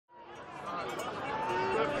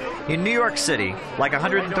In New York City, like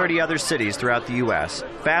 130 other cities throughout the U.S.,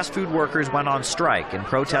 fast food workers went on strike in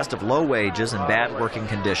protest of low wages and bad working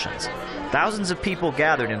conditions. Thousands of people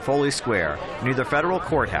gathered in Foley Square near the federal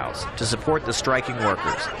courthouse to support the striking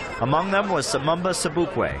workers. Among them was Samumba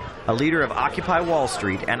Sobukwe, a leader of Occupy Wall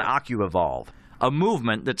Street and OccuEvolve, a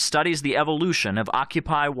movement that studies the evolution of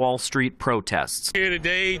Occupy Wall Street protests. We're here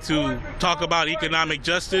today to talk about economic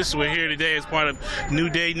justice. We're here today as part of New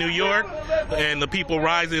Day New York and the people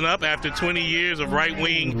rising up after 20 years of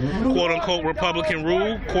right-wing, quote-unquote, Republican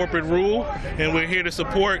rule, corporate rule. And we're here to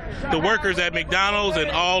support the workers at McDonald's and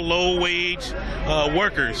all low-wage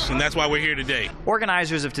workers, and that's why we're here today.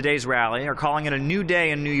 Organizers of today's rally are calling it a new day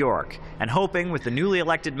in New York and hoping with the newly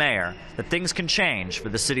elected mayor that things can change for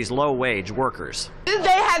the city's low-wage workers. This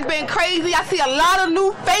day has been crazy. I see a lot of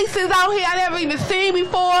new faces out here I never even seen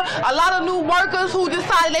before. A lot of new workers who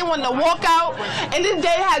decided they wanted to walk out. And this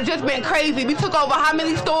day has just been crazy. We took over how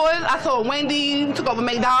many stores? I saw Wendy's, took over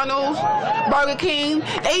McDonald's, Burger King.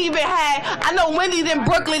 They even had, I know Wendy's in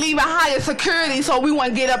Brooklyn even hired security so we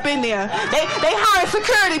wouldn't get up in there. They hired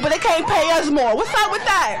security, but they can't pay us more. What's up with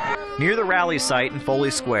that? Near the rally site in Foley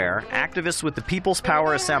Square, activists with the People's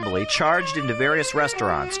Power Assembly charged into various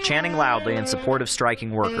restaurants, chanting loudly in support of striking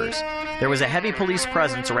workers. There was a heavy police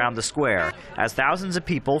presence around the square as thousands of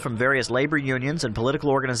people from various labor unions and political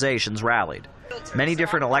organizations rallied. Many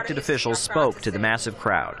different elected officials spoke to the massive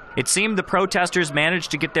crowd. It seemed the protesters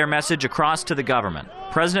managed to get their message across to the government.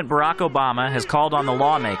 President Barack Obama has called on the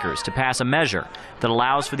lawmakers to pass a measure that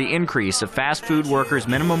allows for the increase of fast food workers'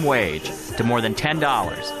 minimum wage to more than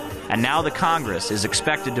 $10. And now the Congress is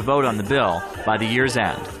expected to vote on the bill by the year's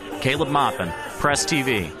end. Caleb Maupin, Press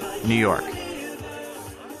TV, New York.